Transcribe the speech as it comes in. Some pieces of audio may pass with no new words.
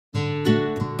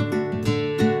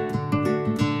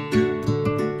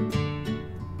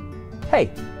Hey,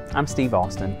 I'm Steve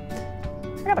Austin.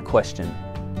 I got a question.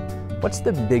 What's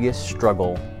the biggest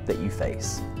struggle that you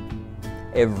face?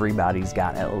 Everybody's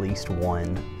got at least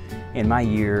one. In my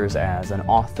years as an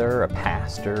author, a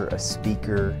pastor, a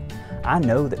speaker, I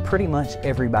know that pretty much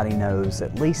everybody knows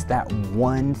at least that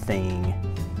one thing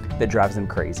that drives them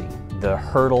crazy. The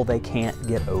hurdle they can't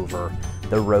get over,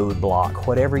 the roadblock,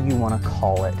 whatever you want to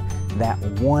call it, that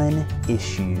one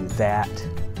issue that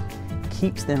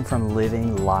keeps them from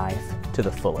living life to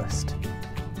the fullest.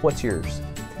 What's yours?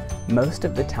 Most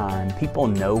of the time, people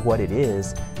know what it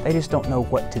is, they just don't know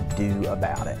what to do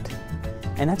about it.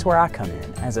 And that's where I come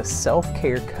in. As a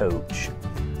self-care coach,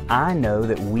 I know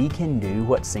that we can do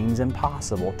what seems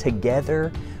impossible.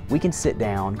 Together, we can sit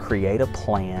down, create a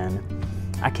plan.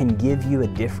 I can give you a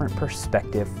different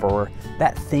perspective for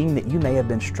that thing that you may have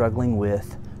been struggling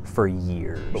with for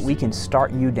years. But we can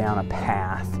start you down a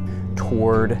path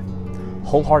toward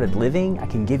wholehearted living. I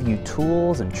can give you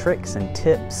tools and tricks and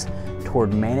tips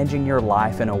toward managing your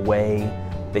life in a way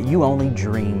that you only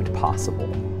dreamed possible.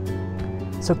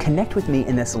 So connect with me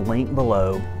in this link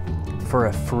below for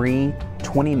a free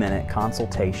 20-minute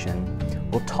consultation.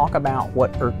 We'll talk about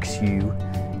what irks you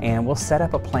and we'll set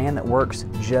up a plan that works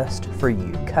just for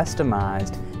you,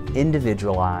 customized,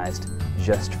 individualized,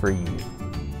 just for you.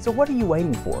 So what are you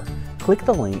waiting for? Click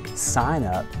the link, sign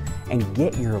up, and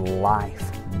get your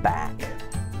life back.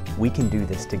 We can do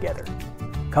this together.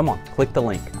 Come on, click the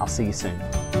link. I'll see you soon.